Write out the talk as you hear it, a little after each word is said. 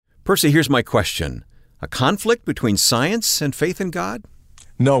Percy, here's my question. A conflict between science and faith in God?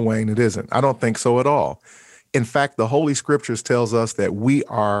 No, Wayne, it isn't. I don't think so at all. In fact, the Holy Scriptures tells us that we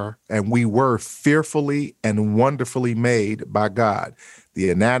are and we were fearfully and wonderfully made by God. The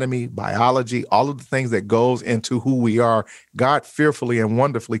anatomy, biology, all of the things that goes into who we are, God fearfully and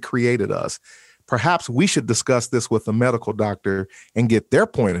wonderfully created us. Perhaps we should discuss this with a medical doctor and get their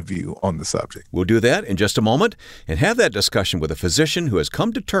point of view on the subject. We'll do that in just a moment and have that discussion with a physician who has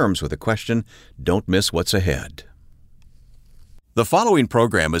come to terms with the question. Don't miss what's ahead. The following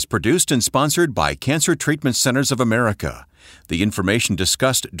program is produced and sponsored by Cancer Treatment Centers of America. The information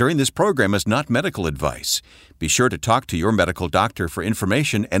discussed during this program is not medical advice. Be sure to talk to your medical doctor for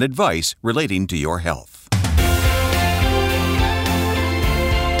information and advice relating to your health.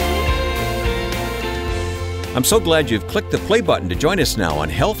 I'm so glad you've clicked the play button to join us now on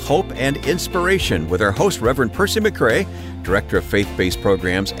Health, Hope, and Inspiration with our host, Reverend Percy McCray, Director of Faith-Based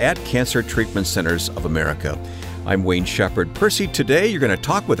Programs at Cancer Treatment Centers of America. I'm Wayne Shepherd. Percy, today you're going to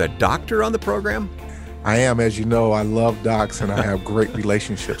talk with a doctor on the program? I am. As you know, I love docs and I have great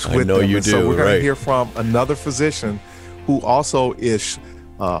relationships with them. I know you do, so we're going right. to hear from another physician who also is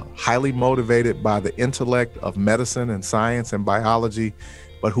highly motivated by the intellect of medicine and science and biology,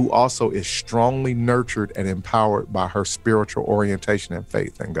 but who also is strongly nurtured and empowered by her spiritual orientation and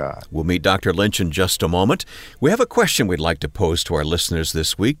faith in God. We'll meet Dr. Lynch in just a moment. We have a question we'd like to pose to our listeners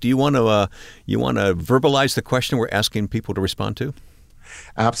this week. Do you want to verbalize the question we're asking people to respond to?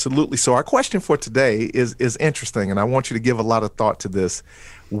 Absolutely. So our question for today is interesting, and I want you to give a lot of thought to this.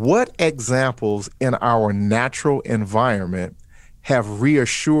 What examples in our natural environment have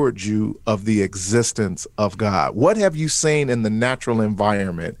reassured you of the existence of God? What have you seen in the natural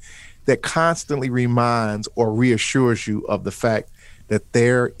environment that constantly reminds or reassures you of the fact that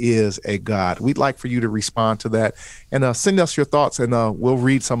there is a God? We'd like for you to respond to that and send us your thoughts, and we'll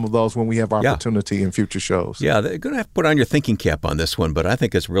read some of those when we have opportunity in future shows. Yeah, they're going to have to put on your thinking cap on this one, but I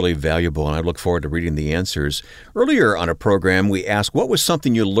think it's really valuable, and I look forward to reading the answers. Earlier on a program, we asked, what was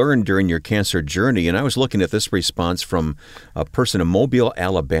something you learned during your cancer journey? And I was looking at this response from a person in Mobile,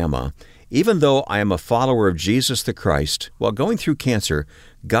 Alabama. Even though I am a follower of Jesus the Christ, while going through cancer,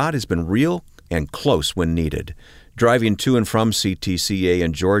 God has been real and close when needed. Driving to and from CTCA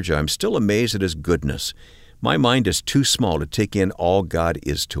in Georgia, I'm still amazed at His goodness. My mind is too small to take in all God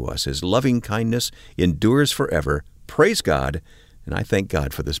is to us. His loving kindness endures forever. Praise God, and I thank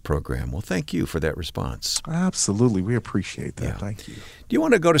God for this program. Well, thank you for that response. Absolutely. We appreciate that. Yeah. Thank you. Do you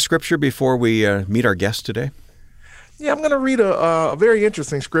want to go to Scripture before we meet our guest today? Yeah, I'm going to read a very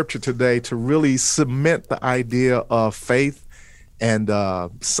interesting scripture today to really cement the idea of faith and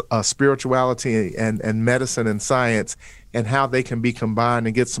spirituality and medicine and science and how they can be combined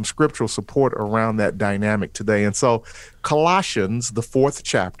and get some scriptural support around that dynamic today. And so Colossians, the 4th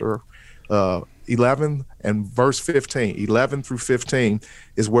chapter, 11 and verse 15, 11 through 15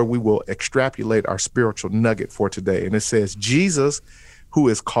 is where we will extrapolate our spiritual nugget for today. And it says, Jesus, who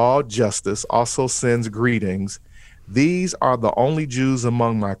is called Justus, also sends greetings. These are the only Jews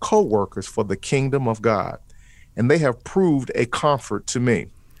among my co-workers for the kingdom of God, and they have proved a comfort to me.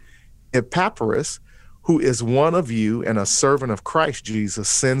 Epaphras, who is one of you and a servant of Christ Jesus,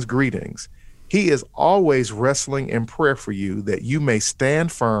 sends greetings. He is always wrestling in prayer for you, that you may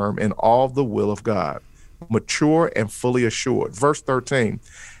stand firm in all the will of God, mature and fully assured. Verse 13,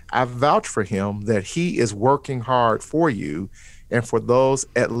 I vouch for him that he is working hard for you and for those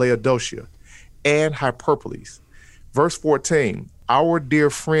at Laodicea and Hyperpolis. Verse 14, our dear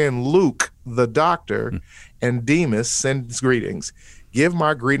friend Luke, the doctor, and Demas sends greetings. Give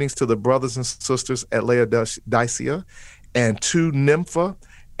my greetings to the brothers and sisters at Laodicea and to Nympha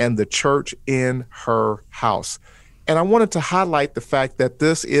and the church in her house. And I wanted to highlight the fact that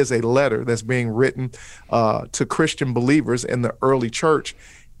this is a letter that's being written to Christian believers in the early church.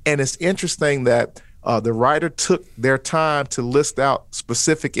 And it's interesting that the writer took their time to list out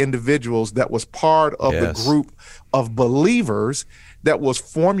specific individuals that was part of the group of believers that was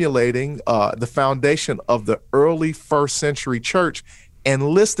formulating the foundation of the early first century church, and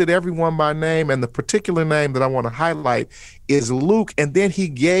listed everyone by name. And the particular name that I want to highlight is Luke. And then he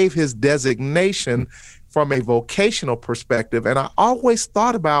gave his designation from a vocational perspective. And I always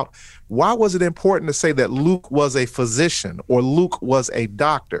thought about, why was it important to say that Luke was a physician or Luke was a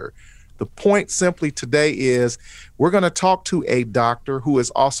doctor? The point simply today is we're going to talk to a doctor who is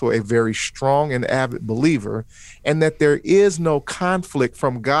also a very strong and avid believer, and that there is no conflict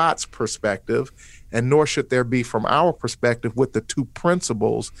from God's perspective, and nor should there be from our perspective, with the two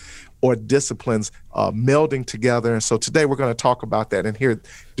principles or disciplines melding together. And so today we're going to talk about that and hear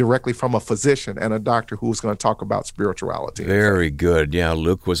directly from a physician and a doctor who's going to talk about spirituality. Very good. Yeah,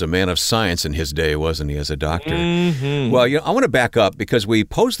 Luke was a man of science in his day, wasn't he, as a doctor? Mm-hmm. Well, I want to back up because we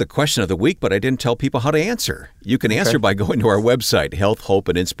posed the question of the week, but I didn't tell people how to answer. You can answer by going to our website,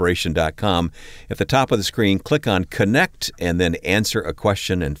 healthhopeandinspiration.com. At the top of the screen, click on Connect and then answer a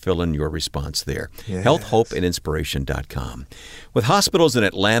question and fill in your response there. Yes. Healthhopeandinspiration.com. With hospitals in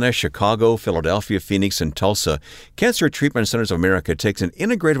Atlanta, Chicago, Philadelphia, Phoenix, and Tulsa, Cancer Treatment Centers of America takes an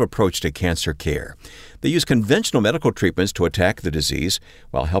integrative approach to cancer care. They use conventional medical treatments to attack the disease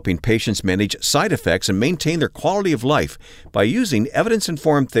while helping patients manage side effects and maintain their quality of life by using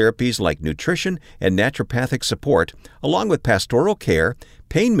evidence-informed therapies like nutrition and naturopathic support, along with pastoral care,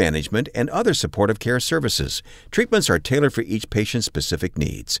 pain management, and other supportive care services. Treatments are tailored for each patient's specific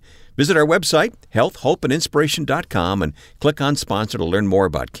needs. Visit our website, healthhopeandinspiration.com, and click on Sponsor to learn more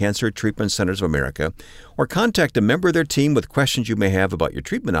about Cancer Treatment Centers of America, or contact a member of their team with questions you may have about your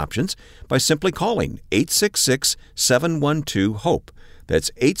treatment options by simply calling 866-712-HOPE.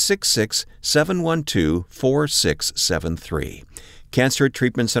 That's 866-712-4673. Cancer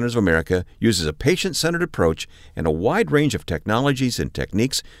Treatment Centers of America uses a patient-centered approach and a wide range of technologies and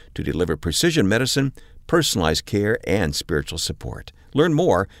techniques to deliver precision medicine, personalized care, and spiritual support. Learn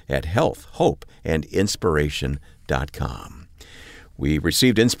more at healthhopeandinspiration.com. We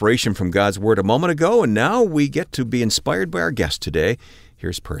received inspiration from God's Word a moment ago, and now we get to be inspired by our guest today.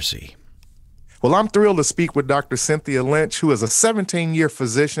 Here's Percy. Well, I'm thrilled to speak with Dr. Cynthia Lynch, who is a 17-year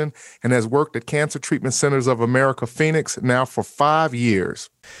physician and has worked at Cancer Treatment Centers of America, Phoenix, now for 5 years.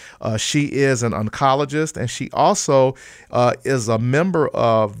 She is an oncologist, and she also is a member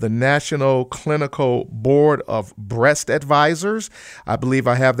of the National Clinical Board of Breast Advisors. I believe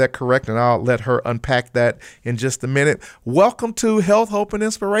I have that correct, and I'll let her unpack that in just a minute. Welcome to Health, Hope, and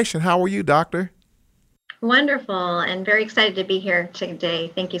Inspiration. How are you, Doctor? Wonderful, and very excited to be here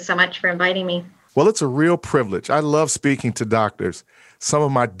today. Thank you so much for inviting me. Well, it's a real privilege. I love speaking to doctors. Some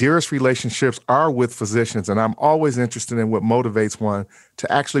of my dearest relationships are with physicians, and I'm always interested in what motivates one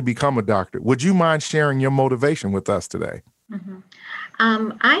to actually become a doctor. Would you mind sharing your motivation with us today? Mm-hmm.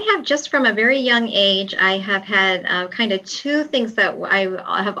 I have, just from a very young age, I have had kind of two things that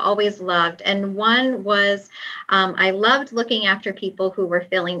I have always loved. And one was I loved looking after people who were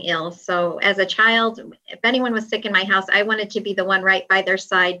feeling ill. So as a child, if anyone was sick in my house, I wanted to be the one right by their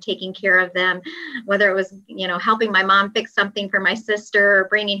side, taking care of them, whether it was, helping my mom fix something for my sister or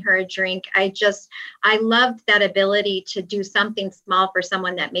bringing her a drink. I loved that ability to do something small for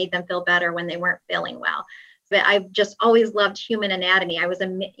someone that made them feel better when they weren't feeling well. But I've just always loved human anatomy.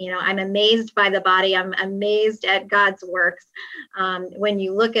 I'm amazed by the body. I'm amazed at God's works. When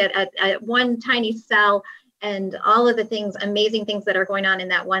you look at one tiny cell and all of the amazing things that are going on in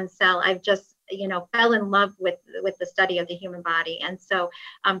that one cell, I've just, fell in love with the study of the human body. And so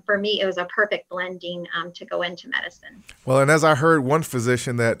for me, it was a perfect blending to go into medicine. Well, and as I heard one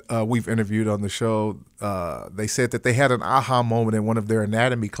physician that we've interviewed on the show, they said that they had an aha moment in one of their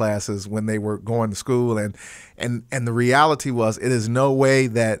anatomy classes when they were going to school. And the reality was, it is no way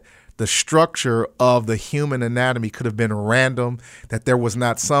that the structure of the human anatomy could have been random, that there was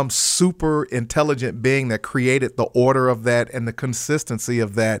not some super intelligent being that created the order of that and the consistency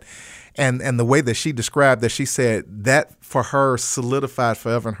of that. And the way that she described that, she said that for her solidified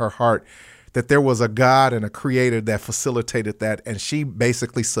forever in her heart that there was a God and a creator that facilitated that. And she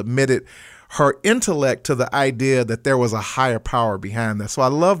basically submitted her intellect to the idea that there was a higher power behind that. So I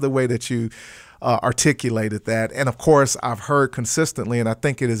love the way that you articulated that. And of course, I've heard consistently, and I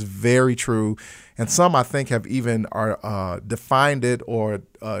think it is very true, and some I think have even defined it or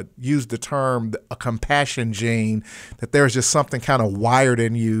used the term a compassion gene, that there's just something kind of wired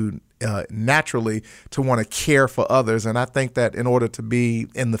in you naturally to want to care for others. And I think that in order to be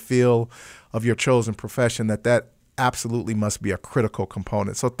in the field of your chosen profession, that absolutely must be a critical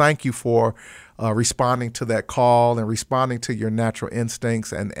component. So thank you for responding to that call and responding to your natural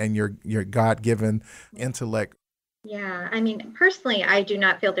instincts and your God-given intellect. Yeah, personally, I do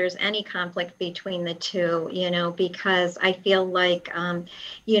not feel there's any conflict between the two, because I feel like,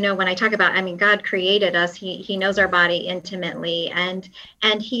 when I talk about, God created us, he knows our body intimately, and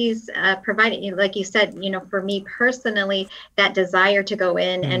he's provided, like you said, for me personally, that desire to go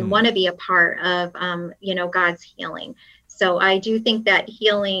in and want to be a part of, God's healing. So I do think that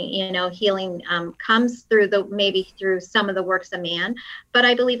healing comes through maybe through some of the works of man, but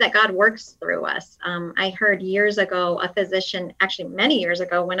I believe that God works through us. I heard years ago a physician, actually many years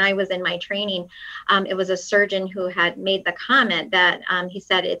ago when I was in my training, it was a surgeon who had made the comment that he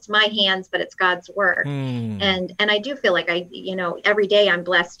said, "It's my hands, but it's God's work." And I do feel like every day I'm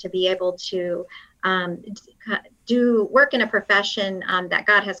blessed to be able to do work in a profession that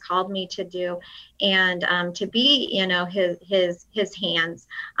God has called me to do, and to be, his hands,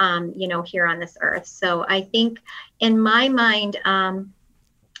 here on this earth. So I think in my mind,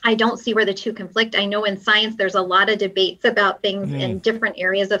 I don't see where the two conflict. I know in science, there's a lot of debates about things in different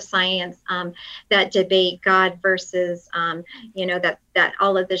areas of science that debate God versus, that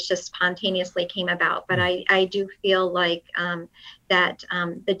all of this just spontaneously came about. But I do feel like that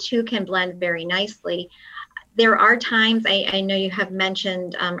the two can blend very nicely. There are times I know you have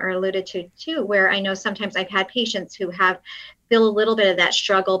mentioned or alluded to too, where I know sometimes I've had patients who feel a little bit of that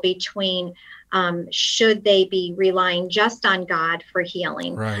struggle between should they be relying just on God for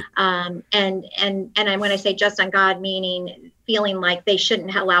healing? Right. And when I say just on God, meaning feeling like they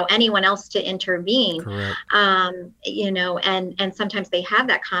shouldn't allow anyone else to intervene. Correct. And sometimes they have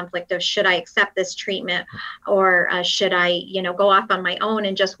that conflict of, should I accept this treatment, or should I, go off on my own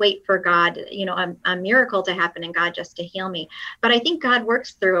and just wait for God, a miracle to happen and God just to heal me. But I think God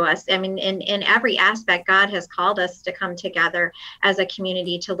works through us. I mean, in every aspect, God has called us to come together as a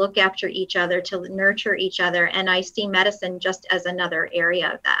community, to look after each other, to nurture each other. And I see medicine just as another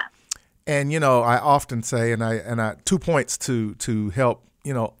area of that. And, I often say, and I 2 points to help,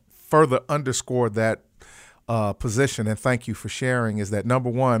 further underscore that position, and thank you for sharing, is that number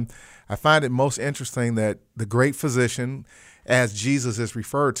one, I find it most interesting that the great physician, as Jesus is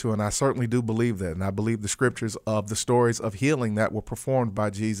referred to, and I certainly do believe that, and I believe the scriptures of the stories of healing that were performed by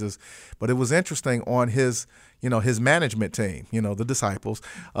Jesus, but it was interesting on his management team, the disciples,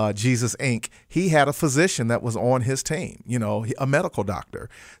 Jesus Inc., he had a physician that was on his team, a medical doctor.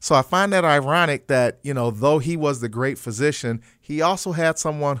 So I find that ironic that, though he was the great physician, he also had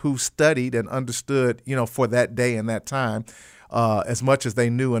someone who studied and understood, for that day and that time, as much as they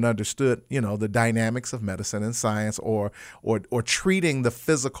knew and understood, the dynamics of medicine and science, or treating the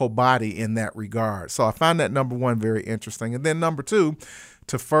physical body in that regard. So I find that, number one, very interesting. And then number two,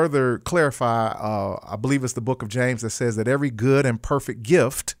 to further clarify, I believe it's the book of James that says that every good and perfect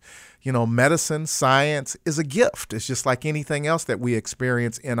gift, medicine, science is a gift. It's just like anything else that we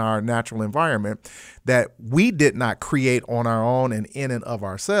experience in our natural environment that we did not create on our own and in and of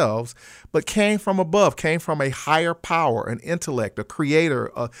ourselves, but came from above, came from a higher power, an intellect, a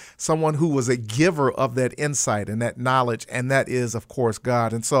creator, someone who was a giver of that insight and that knowledge, and that is, of course,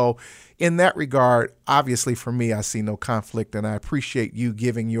 God. And so in that regard, obviously for me, I see no conflict, and I appreciate you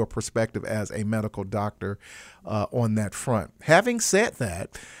giving your perspective as a medical doctor on that front. Having said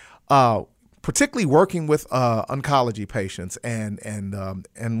that, particularly working with oncology patients,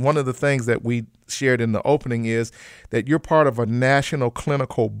 and one of the things that we shared in the opening is that you're part of a national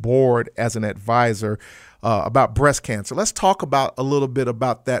clinical board as an advisor about breast cancer. Let's talk about a little bit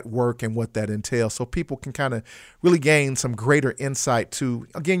about that work and what that entails, so people can kind of really gain some greater insight to,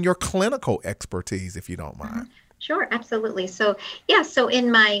 again, your clinical expertise, if you don't mind. Sure, absolutely. So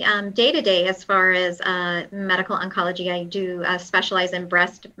in my day-to-day, as far as medical oncology, I do specialize in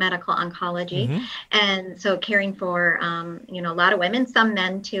breast medical oncology. And so caring for, a lot of women, some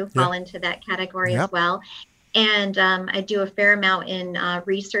men too, fall into that category as well. And I do a fair amount in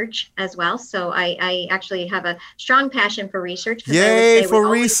research as well. So I actually have a strong passion for research. Yay for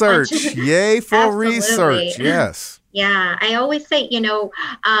research. Yay for research. Yes. Yeah, I always say,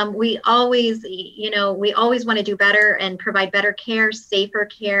 we always want to do better and provide better care, safer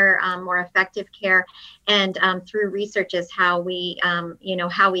care, more effective care. And through research is how we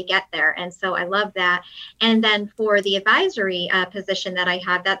get there. And so I love that. And then for the advisory position that I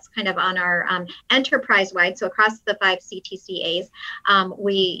have, that's kind of on our enterprise-wide. So across the 5 CTCAs,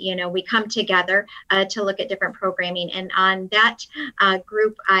 we come together to look at different programming. And on that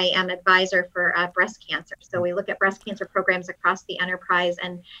group, I am advisor for breast cancer. So we look at breast cancer programs across the enterprise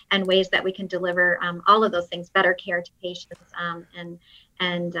and ways that we can deliver all of those things, better care to patients,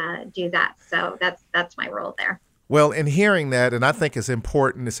 and do that. So that's my role there. Well, in hearing that, and I think it's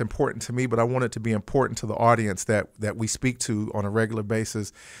important to me, but I want it to be important to the audience that we speak to on a regular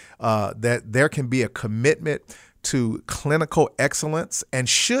basis, that there can be a commitment to clinical excellence, and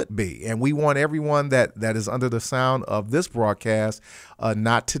should be. And we want everyone that is under the sound of this broadcast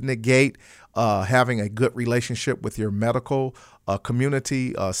not to negate having a good relationship with your medical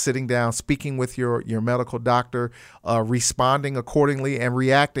community, sitting down, speaking with your medical doctor, responding accordingly and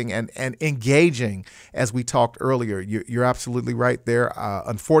reacting and engaging, as we talked earlier. You're absolutely right there.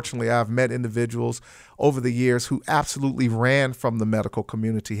 Unfortunately, I've met individuals over the years who absolutely ran from the medical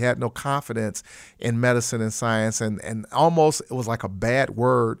community, had no confidence in medicine and science, and almost it was like a bad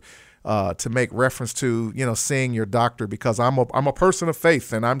word to make reference to, seeing your doctor, because I'm a person of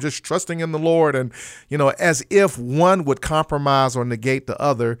faith and I'm just trusting in the Lord. And, as if one would compromise or negate the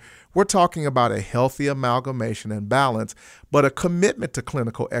other. We're talking about a healthy amalgamation and balance, but a commitment to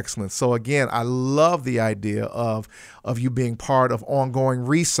clinical excellence. So again, I love the idea of you being part of ongoing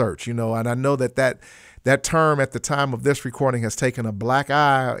research, and I know that term at the time of this recording has taken a black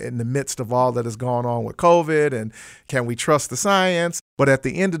eye in the midst of all that has gone on with COVID and can we trust the science? But at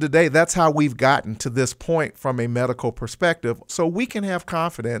the end of the day, that's how we've gotten to this point from a medical perspective. So we can have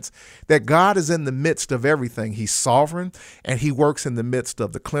confidence that God is in the midst of everything. He's sovereign and he works in the midst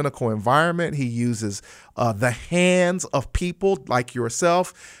of the clinical environment. He uses the hands of people like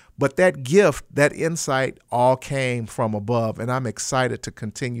yourself. But that gift, that insight all came from above. And I'm excited to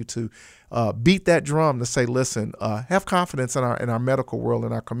continue to beat that drum to say, listen, have confidence in our medical world,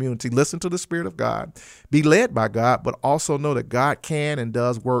 in our community. Listen to the Spirit of God. Be led by God, but also know that God can and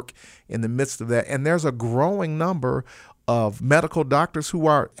does work in the midst of that. And there's a growing number of medical doctors who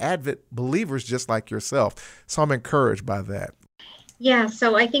are avid believers just like yourself. So I'm encouraged by that. Yeah,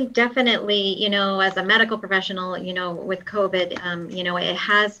 so I think definitely, as a medical professional, with COVID, it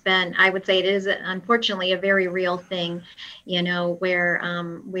has been, I would say it is unfortunately a very real thing,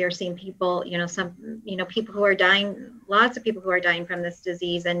 where we are seeing people, people who are dying, lots of people who are dying from this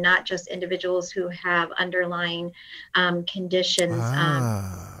disease, and not just individuals who have underlying conditions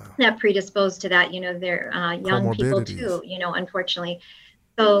that predispose to that, they're young people too, unfortunately.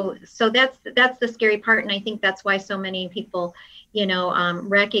 So that's the scary part. And I think that's why so many people,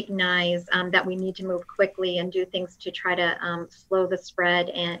 recognize that we need to move quickly and do things to try to slow the spread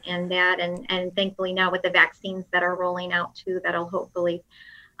and thankfully now with the vaccines that are rolling out too, that'll hopefully,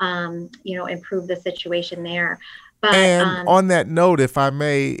 improve the situation there. But, and on that note, if I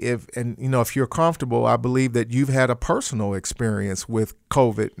may, if you're comfortable, I believe that you've had a personal experience with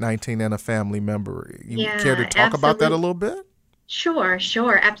COVID-19 and a family member. You care to talk about that a little bit? Sure,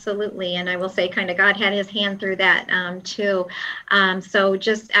 absolutely. And I will say kind of God had his hand through that too. So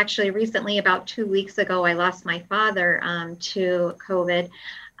just actually recently, about 2 weeks ago, I lost my father to COVID.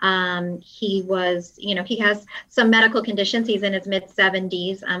 He was, he has some medical conditions. He's in his mid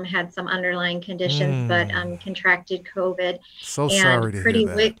 70s, had some underlying conditions, but contracted COVID. So sorry to hear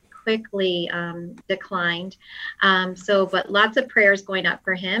that. Quickly declined. But lots of prayers going up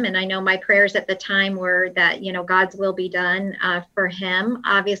for him. And I know my prayers at the time were that, God's will be done for him.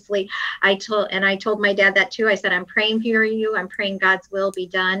 Obviously, I told my dad that too. I said, I'm praying for you. I'm praying God's will be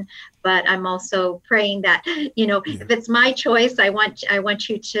done. But I'm also praying that, if it's my choice, I want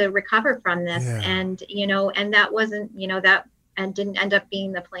you to recover from this. Yeah. And, and that wasn't, that and didn't end up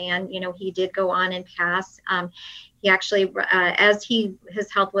being the plan. He did go on and pass. He actually, as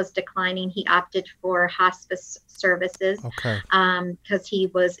his health was declining, he opted for hospice services. Okay.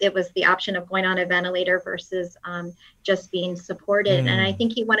 Because it was the option of going on a ventilator versus just being supported. And I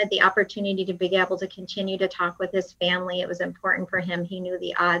think he wanted the opportunity to be able to continue to talk with his family. It was important for him. He knew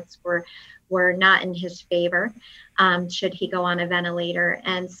the odds were not in his favor should he go on a ventilator.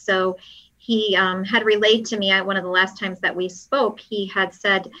 And so he had relayed to me at one of the last times that we spoke, he had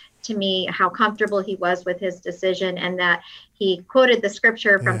said to me how comfortable he was with his decision, and that he quoted the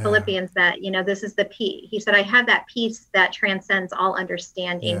scripture from Philippians that, this is the peace. He said, I have that peace that transcends all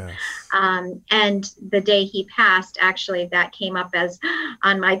understanding. Yes. And the day he passed, actually, that came up as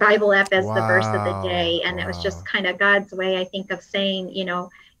on my Bible app as the verse of the day. And it was just kind of God's way, I think, of saying,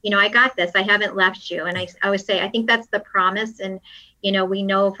 I got this. I haven't left you. And I always say, I think that's the promise. And, we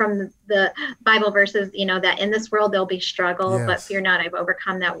know from the Bible verses, that in this world there'll be struggle, yes, but fear not, I've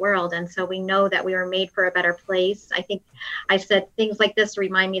overcome that world. And so we know that we were made for a better place. I think I said things like this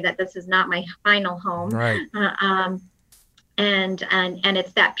remind me that this is not my final home. Right. And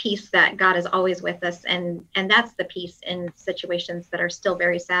it's that peace that God is always with us. And that's the peace in situations that are still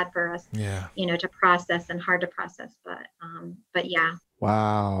very sad for us, to process and hard to process. But yeah.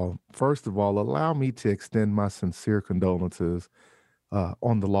 Wow. First of all, allow me to extend my sincere condolences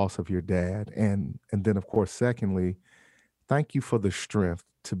on the loss of your dad. And then, of course, secondly, thank you for the strength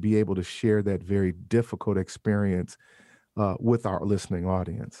to be able to share that very difficult experience with our listening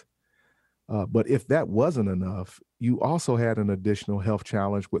audience. But if that wasn't enough, you also had an additional health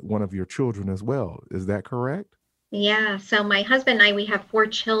challenge with one of your children as well. Is that correct? Yeah, so my husband and I, we have 4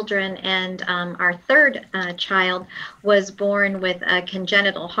 children, and our third child was born with a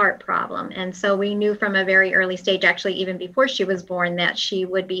congenital heart problem. And so we knew from a very early stage, actually, even before she was born, that she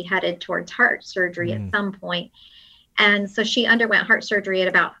would be headed towards heart surgery at Mm, some point. And so she underwent heart surgery at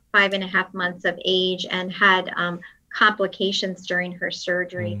about 5.5 months of age and had complications during her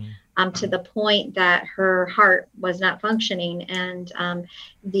surgery, mm, to the point that her heart was not functioning. And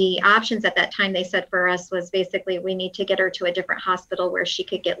the options at that time, they said for us, was basically we need to get her to a different hospital where she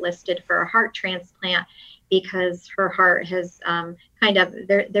could get listed for a heart transplant, because her heart has kind of,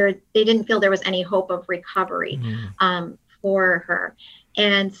 they didn't feel there was any hope of recovery mm. for her.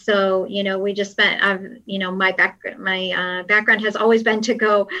 And so, we just spent, my background has always been to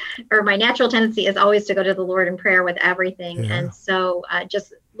go, or my natural tendency is always to go to the Lord in prayer with everything. Yeah. And so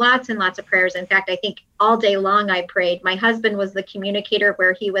just lots and lots of prayers. In fact, I think all day long I prayed. My husband was the communicator,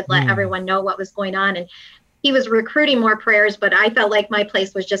 where he would let Mm. everyone know what was going on. And he was recruiting more prayers, but I felt like my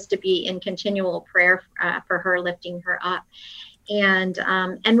place was just to be in continual prayer for her, lifting her up.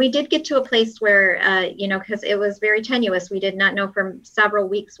 And we did get to a place where, because it was very tenuous. We did not know for several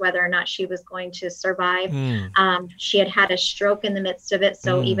weeks whether or not she was going to survive. Mm. She had a stroke in the midst of it.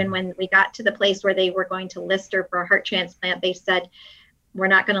 So even when we got to the place where they were going to list her for a heart transplant, they said, we're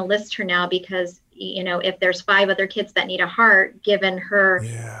not going to list her now, because, if there's 5 other kids that need a heart, given her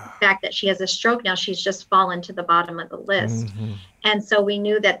Yeah. fact that she has a stroke now, she's just fallen to the bottom of the list. Mhm. And so we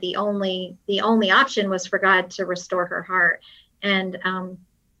knew that the only option was for God to restore her heart. And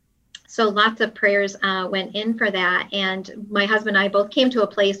so lots of prayers went in for that. And my husband and I both came to a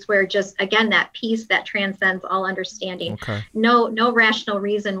place where, just, again, that peace that transcends all understanding. Okay. No rational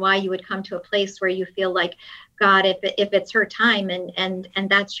reason why you would come to a place where you feel like, God, if it's her time and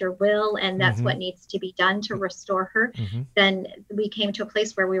that's your will, and that's Mhm. what needs to be done to restore her, Mhm. then we came to a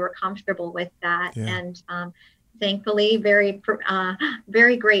place where we were comfortable with that. Yeah. And thankfully, very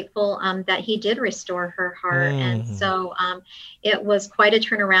very grateful that he did restore her heart. And Mhm. so it was quite a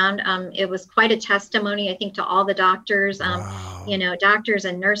turnaround. It was quite a testimony, I think, to all the doctors, Wow. doctors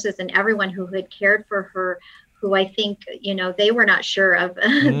and nurses and everyone who had cared for her, who I think, they were not sure of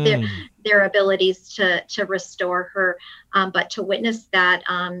Mm. their abilities to restore her. But to witness that,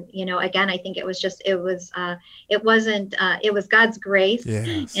 again, I think it was God's grace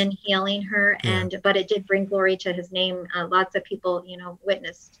Yes. in healing her. Yeah. But it did bring glory to his name. Lots of people,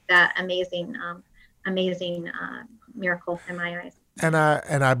 witnessed that amazing miracle in my eyes. And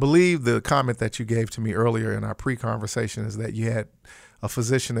I believe the comment that you gave to me earlier in our pre-conversation is that you had a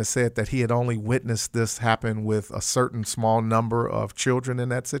physician that said that he had only witnessed this happen with a certain small number of children in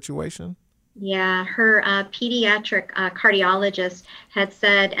that situation. Yeah, her pediatric cardiologist had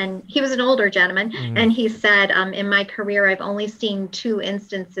said, and he was an older gentleman, Mm. and he said, in my career, I've only seen 2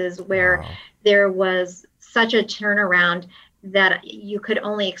 instances where Wow. there was such a turnaround that you could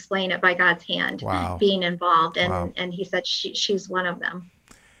only explain it by God's hand Wow. being involved. And Wow. and he said she's one of them.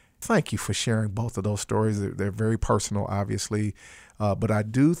 Thank you for sharing both of those stories. They're very personal, obviously, but I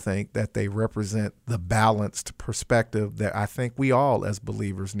do think that they represent the balanced perspective that I think we all as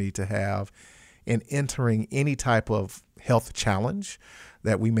believers need to have in entering any type of health challenge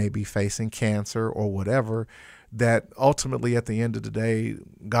that we may be facing, cancer or whatever, that ultimately at the end of the day,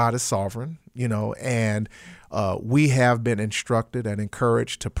 God is sovereign, and we have been instructed and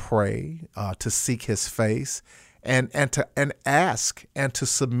encouraged to pray, to seek his face, and ask and to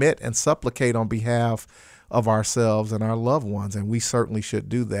submit and supplicate on behalf of ourselves and our loved ones. And we certainly should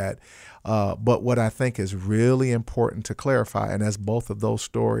do that. But what I think is really important to clarify, and as both of those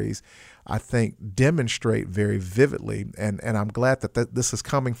stories, I think, demonstrate very vividly, and I'm glad that this is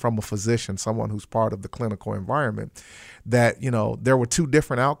coming from a physician, someone who's part of the clinical environment, that, there were 2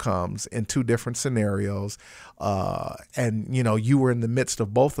 different outcomes in 2 different scenarios. And, you were in the midst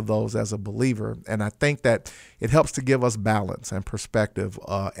of both of those as a believer. And I think that it helps to give us balance and perspective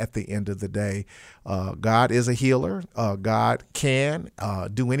at the end of the day. God is a healer. God can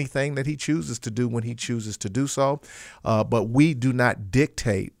do anything that he chooses to do when he chooses to do so. But we do not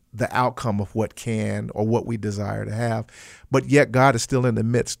dictate the outcome of what can or what we desire to have. But yet God is still in the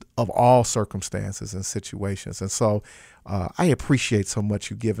midst of all circumstances and situations. And so I appreciate so much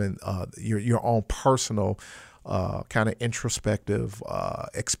you giving your own personal kind of introspective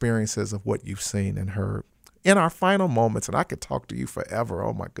experiences of what you've seen and heard. In our final moments, and I could talk to you forever,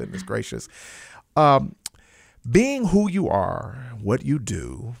 oh my goodness gracious, being who you are, what you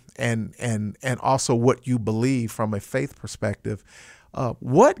do, and also what you believe from a faith perspective,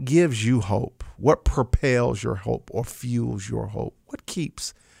 what gives you hope? What propels your hope or fuels your hope? What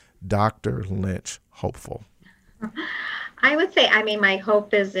keeps Dr. Lynch hopeful? I would say, I mean, my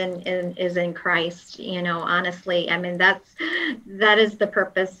hope is in Christ, honestly. I mean, that is the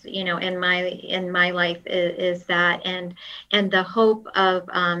purpose, in my life is that, and the hope of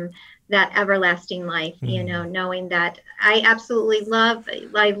that everlasting life, knowing that I absolutely love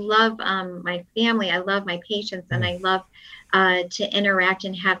my family. I love my patients, and I love to interact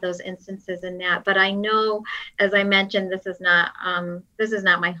and have those instances in that. But I know, as I mentioned, this is not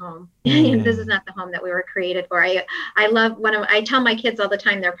my home. This is not the home that we were created for. I love I tell my kids all the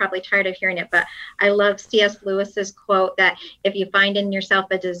time, they're probably tired of hearing it, but I love C.S. Lewis's quote that if you find in yourself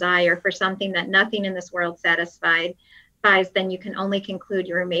a desire for something that nothing in this world satisfies, then you can only conclude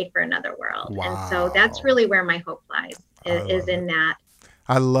you were made for another world. Wow. And so that's really where my hope lies, is in that.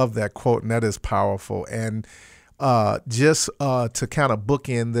 I love that quote, and that is powerful. And just to kind of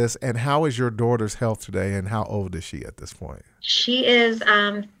bookend this, and how is your daughter's health today, and how old is she at this point? She is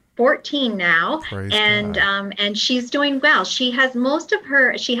 14 now. Praise and God. And she's doing well. She has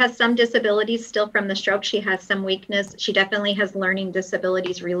she has some disabilities still from the stroke. She has some weakness. She definitely has learning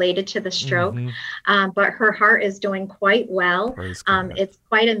disabilities related to the stroke. But her heart is doing quite well. It's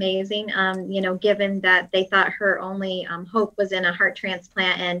quite amazing, given that they thought her only hope was in a heart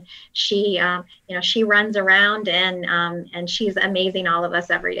transplant, and she she runs around and she's amazing all of us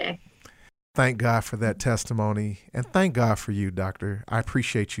every day. Thank God for that testimony, and thank God for you, Doctor. I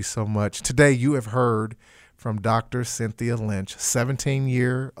appreciate you so much. Today you have heard from Dr. Cynthia Lynch,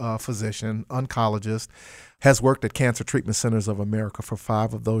 17-year physician, oncologist, has worked at Cancer Treatment Centers of America for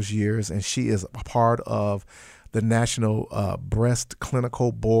 5 of those years, and she is a part of the National Breast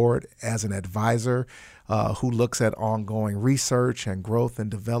Clinical Board as an advisor who looks at ongoing research and growth and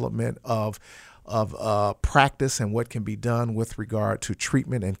development of practice and what can be done with regard to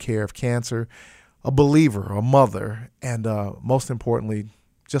treatment and care of cancer, a believer, a mother, and most importantly,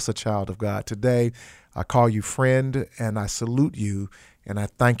 just a child of God. Today, I call you friend, and I salute you, and I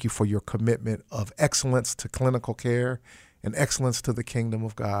thank you for your commitment of excellence to clinical care and excellence to the kingdom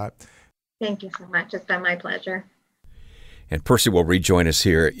of God. Thank you so much. It's been my pleasure. And Percy will rejoin us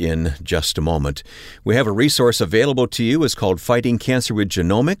here in just a moment. We have a resource available to you. It's called Fighting Cancer with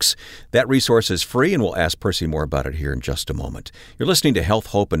Genomics. That resource is free, and we'll ask Percy more about it here in just a moment. You're listening to Health,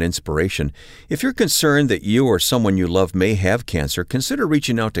 Hope, and Inspiration. If you're concerned that you or someone you love may have cancer, consider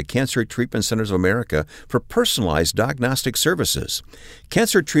reaching out to Cancer Treatment Centers of America for personalized diagnostic services.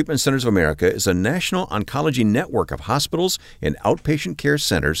 Cancer Treatment Centers of America is a national oncology network of hospitals and outpatient care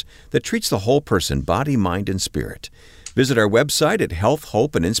centers that treats the whole person, body, mind, and spirit. Visit our website at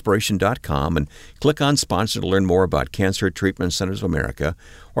healthhopeandinspiration.com and click on Sponsor to learn more about Cancer Treatment Centers of America,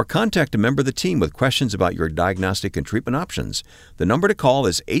 or contact a member of the team with questions about your diagnostic and treatment options. The number to call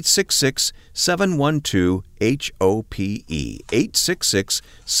is 866-712-HOPE,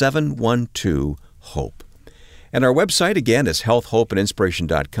 866-712-HOPE. And our website, again, is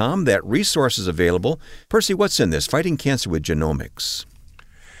healthhopeandinspiration.com. That resource is available. Percy, what's in this? Fighting Cancer with Genomics.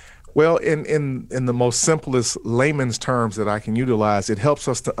 Well, in the most simplest layman's terms that I can utilize, it helps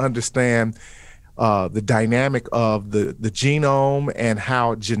us to understand the dynamic of the genome and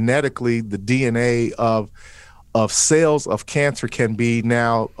how genetically the DNA of cells of cancer can be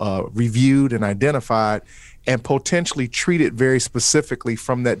now reviewed and identified and potentially treated very specifically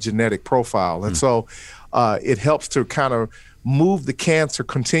from that genetic profile. And so it helps to kind of move the cancer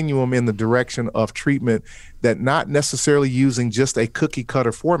continuum in the direction of treatment that not necessarily using just a cookie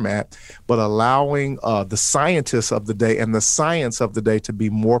cutter format, but allowing the scientists of the day and the science of the day to be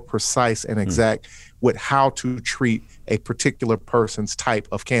more precise and exact with how to treat a particular person's type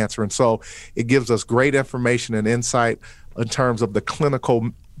of cancer. And so it gives us great information and insight in terms of the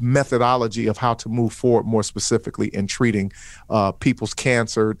clinical methodology of how to move forward more specifically in treating people's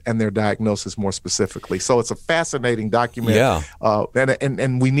cancer and their diagnosis more specifically. So it's a fascinating document. Yeah.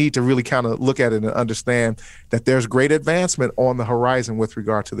 And we need to really kind of look at it and understand that there's great advancement on the horizon with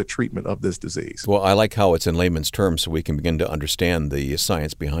regard to the treatment of this disease. Well, I like how it's in layman's terms so we can begin to understand the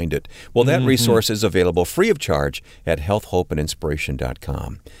science behind it. Well, that resource is available free of charge at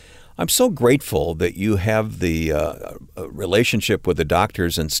healthhopeandinspiration.com. I'm so grateful that you have the relationship with the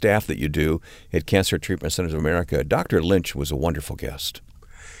doctors and staff that you do at Cancer Treatment Centers of America. Dr. Lynch was a wonderful guest.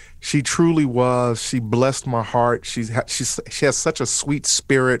 She truly was. She blessed my heart. She has such a sweet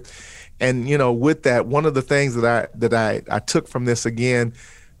spirit. And, with that, one of the things that I took from this again,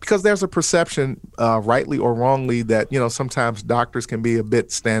 because there's a perception, rightly or wrongly, that, sometimes doctors can be a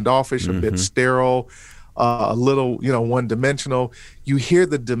bit standoffish, a bit sterile, a little, one-dimensional. You hear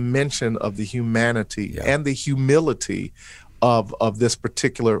the dimension of the humanity and the humility of this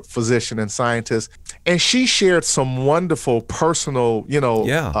particular physician and scientist. And she shared some wonderful personal,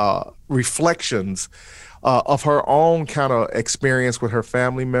 reflections of her own kind of experience with her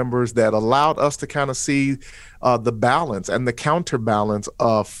family members that allowed us to kind of see the balance and the counterbalance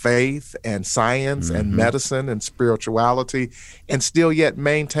of faith and science and medicine and spirituality, and still yet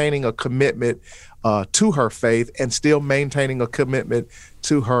maintaining a commitment to her faith and still maintaining a commitment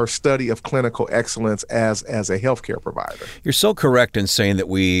to her study of clinical excellence as a healthcare provider. You're so correct in saying that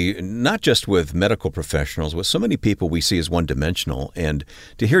we, not just with medical professionals, with so many people we see as one-dimensional, and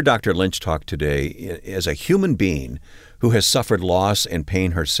to hear Dr. Lynch talk today as a human being who has suffered loss and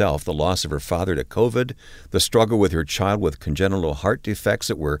pain herself, the loss of her father to COVID, the struggle with her child with congenital heart defects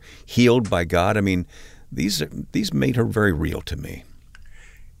that were healed by God. I mean, these made her very real to me.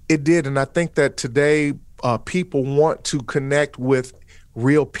 It did, and I think that today people want to connect with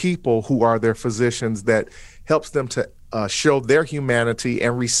real people who are their physicians, that helps them to show their humanity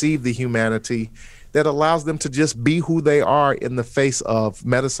and receive the humanity that allows them to just be who they are in the face of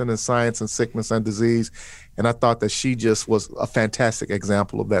medicine and science and sickness and disease. And I thought that she just was a fantastic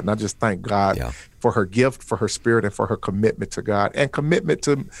example of that. And I just thank God for her gift, for her spirit, and for her commitment to God and commitment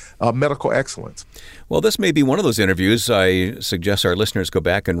to medical excellence. Well, this may be one of those interviews I suggest our listeners go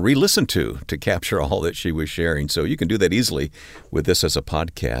back and re-listen to capture all that she was sharing. So you can do that easily with this as a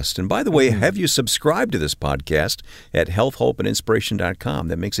podcast. And by the way, have you subscribed to this podcast at healthhopeandinspiration.com?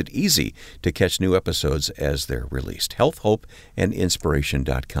 That makes it easy to catch new episodes as they're released.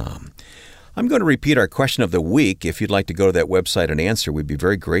 healthhopeandinspiration.com. I'm going to repeat our question of the week. If you'd like to go to that website and answer, we'd be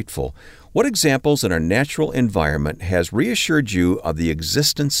very grateful. What examples in our natural environment has reassured you of the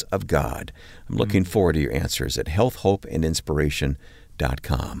existence of God? I'm looking forward to your answers at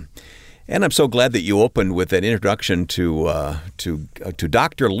healthhopeandinspiration.com. And I'm so glad that you opened with that introduction to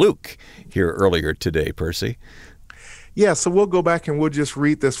Dr. Luke here earlier today, Percy. Yeah, so we'll go back and we'll just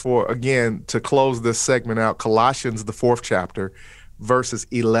read this to close this segment out, Colossians, the 4th chapter, verses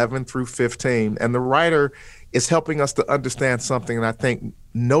 11 through 15. And the writer is helping us to understand something, and I think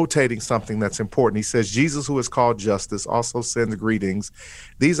notating something that's important. He says, Jesus, who is called Justus, also sends greetings.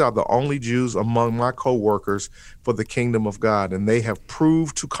 These are the only Jews among my co-workers for the kingdom of God, and they have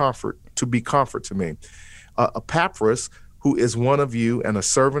proved to be comfort to me. Epaphras, who is one of you and a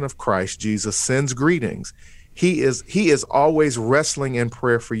servant of Christ Jesus, sends greetings. He is always wrestling in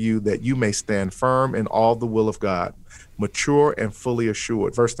prayer for you, that you may stand firm in all the will of God, mature and fully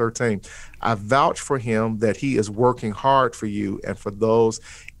assured. Verse 13, I vouch for him that he is working hard for you and for those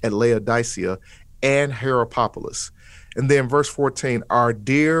at Laodicea and Hierapolis. And then verse 14, our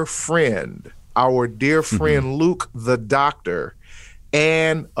dear friend Luke the doctor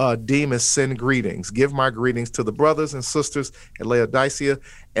and Demas send greetings. Give my greetings to the brothers and sisters at Laodicea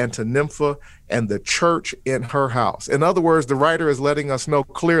and to Nympha and the church in her house. In other words, the writer is letting us know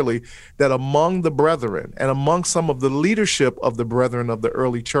clearly that among the brethren and among some of the leadership of the brethren of the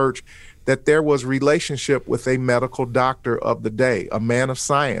early church, that there was relationship with a medical doctor of the day, a man of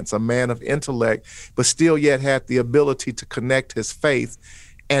science, a man of intellect, but still yet had the ability to connect his faith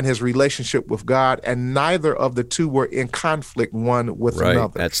and his relationship with God, and neither of the two were in conflict one with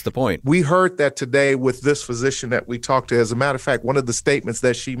another. That's the point. We heard that today with this physician that we talked to. As a matter of fact, one of the statements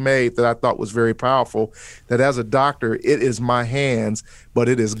that she made that I thought was very powerful, that as a doctor, it is my hands, but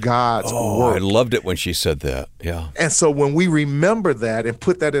it is God's work. I loved it when she said that. Yeah. And so when we remember that and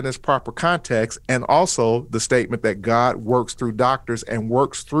put that in its proper context, and also the statement that God works through doctors and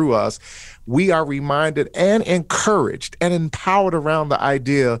works through us, we are reminded and encouraged and empowered around the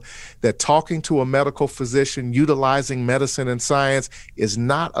idea that talking to a medical physician, utilizing medicine and science, is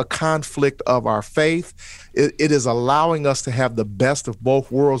not a conflict of our faith. It is allowing us to have the best of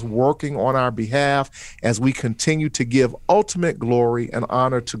both worlds working on our behalf as we continue to give ultimate glory and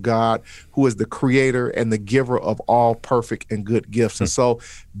honor to God, who is the creator and the giver of all perfect and good gifts. And so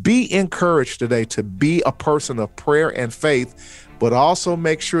be encouraged today to be a person of prayer and faith, but also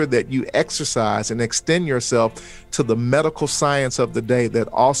make sure that you exercise and extend yourself to the medical science of the day that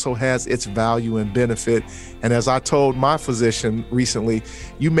also has its value and benefit. And as I told my physician recently,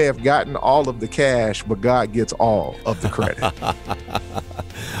 you may have gotten all of the cash, but God gets all of the credit.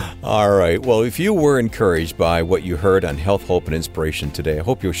 All right. Well, if you were encouraged by what you heard on Health, Hope, and Inspiration today, I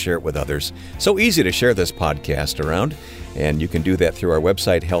hope you'll share it with others. So easy to share this podcast around, and you can do that through our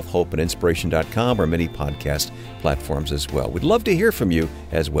website, healthhopeandinspiration.com, or many podcast platforms as well. We'd love to hear from you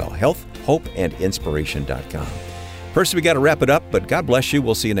as well. healthhopeandinspiration.com. Percy, we got to wrap it up, but God bless you.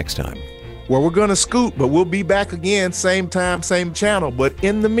 We'll see you next time. Well, we're going to scoot, but we'll be back again, same time, same channel. But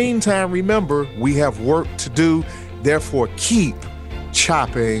in the meantime, remember, we have work to do. Therefore, keep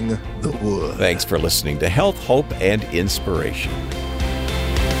chopping the wood. Thanks for listening to Health, Hope, and Inspiration.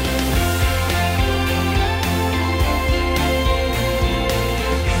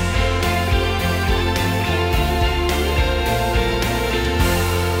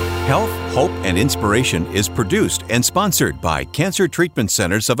 Hope and Inspiration is produced and sponsored by Cancer Treatment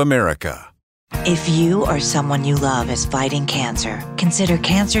Centers of America. If you or someone you love is fighting cancer, consider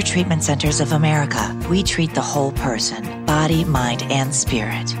Cancer Treatment Centers of America. We treat the whole person, body, mind, and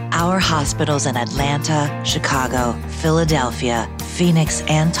spirit. Our hospitals in Atlanta, Chicago, Philadelphia, Phoenix,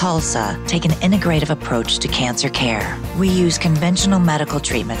 and Tulsa take an integrative approach to cancer care. We use conventional medical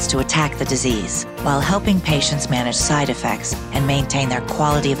treatments to attack the disease while helping patients manage side effects and maintain their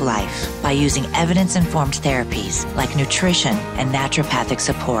quality of life by using evidence-informed therapies like nutrition and naturopathic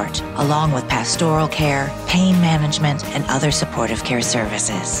support, along with pastoral care, pain management, and other supportive care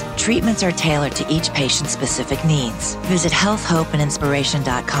services. Treatments are tailored to each patient's specific needs. Visit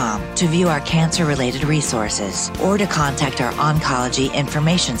healthhopeandinspiration.com to view our cancer-related resources or to contact our oncology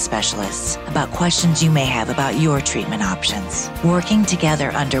information specialists about questions you may have about your treatment options. Working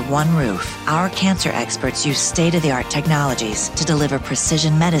together under one roof, our cancer experts use state-of-the-art technologies to deliver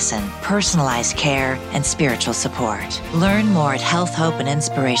precision medicine, personalized care, and spiritual support. Learn more at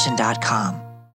healthhopeandinspiration.com.